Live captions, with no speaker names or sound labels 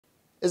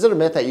Is it a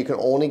myth that you can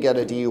only get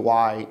a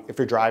DUI if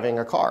you're driving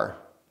a car?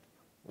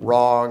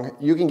 Wrong.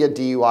 You can get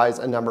DUIs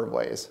a number of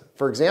ways.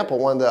 For example,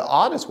 one of the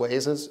oddest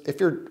ways is if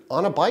you're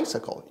on a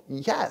bicycle.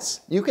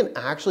 Yes, you can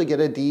actually get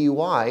a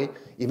DUI,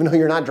 even though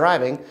you're not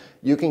driving,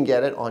 you can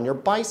get it on your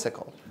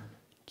bicycle.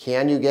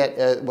 Can you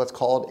get what's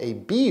called a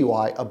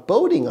BUI, a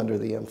boating under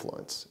the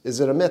influence? Is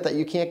it a myth that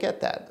you can't get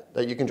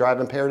that you can drive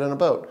impaired in a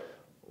boat?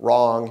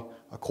 Wrong.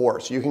 Of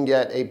course, you can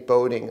get a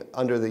boating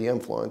under the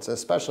influence,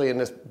 especially in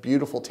this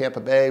beautiful Tampa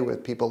Bay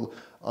with people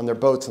on their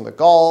boats in the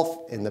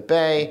Gulf, in the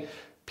Bay.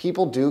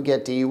 People do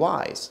get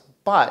DUIs,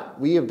 but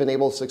we have been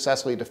able to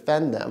successfully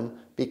defend them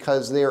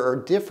because there are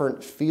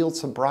different field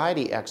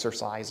sobriety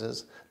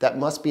exercises that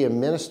must be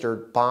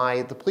administered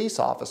by the police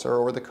officer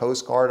or the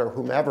Coast Guard or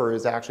whomever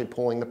is actually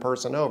pulling the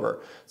person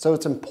over. So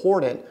it's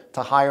important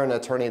to hire an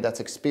attorney that's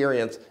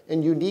experienced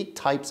in unique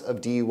types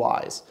of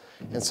DUIs.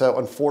 And so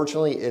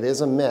unfortunately, it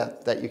is a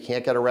myth that you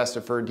can't get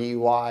arrested for a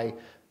DUI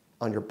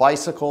on your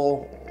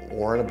bicycle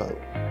or in a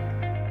boat.